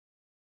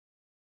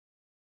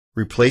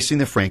Replacing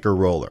the franker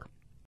roller.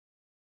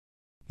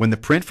 When the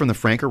print from the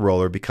franker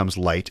roller becomes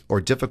light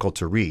or difficult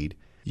to read,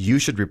 you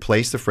should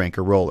replace the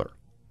franker roller.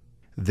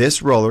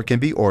 This roller can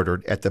be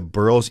ordered at the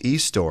Burroughs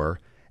e-store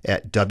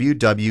at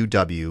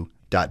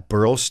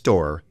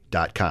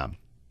www.burroughsstore.com.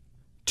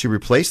 To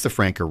replace the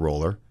franker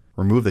roller,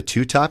 remove the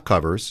two top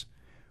covers,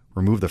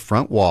 remove the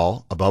front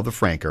wall above the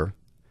franker,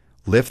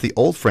 lift the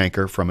old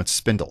franker from its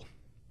spindle.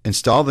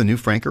 Install the new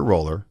franker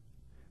roller,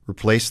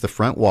 replace the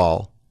front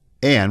wall,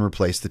 and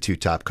replace the two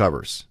top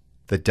covers.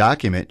 The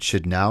document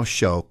should now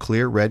show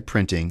clear red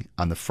printing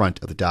on the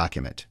front of the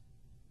document.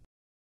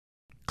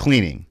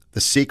 Cleaning, the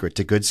secret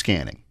to good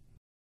scanning.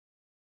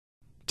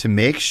 To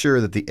make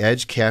sure that the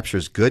Edge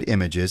captures good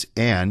images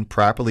and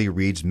properly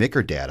reads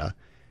MICR data,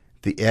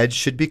 the Edge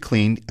should be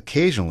cleaned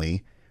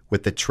occasionally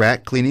with the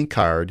track cleaning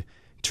card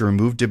to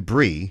remove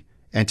debris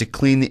and to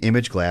clean the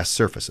image glass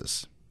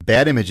surfaces.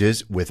 Bad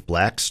images with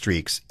black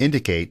streaks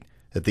indicate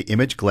that the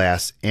image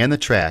glass and the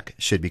track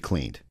should be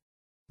cleaned.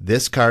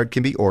 This card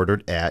can be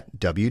ordered at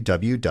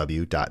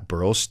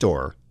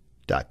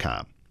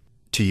www.burroughsstore.com.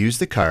 To use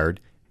the card,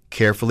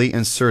 carefully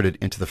insert it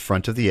into the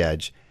front of the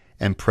Edge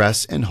and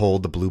press and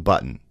hold the blue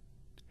button.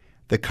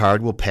 The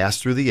card will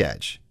pass through the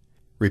Edge.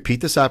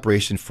 Repeat this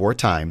operation 4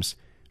 times,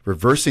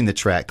 reversing the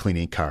track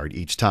cleaning card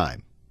each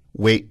time.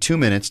 Wait 2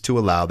 minutes to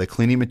allow the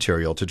cleaning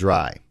material to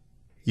dry.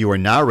 You are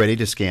now ready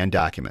to scan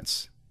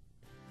documents.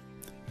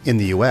 In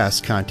the U.S.,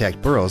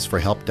 contact Burroughs for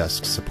help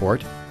desk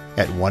support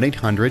at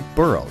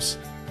 1-800-BURROUGHS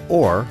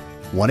or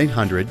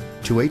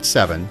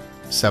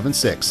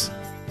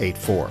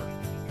 1-800-287-7684.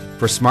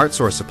 For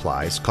SmartSource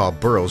supplies, call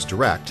Burroughs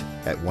direct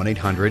at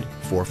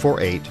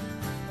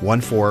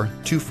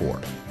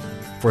 1-800-448-1424.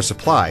 For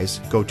supplies,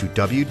 go to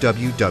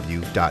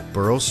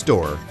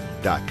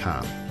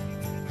www.burroughsstore.com.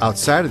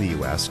 Outside of the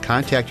U.S.,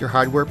 contact your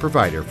hardware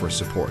provider for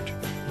support.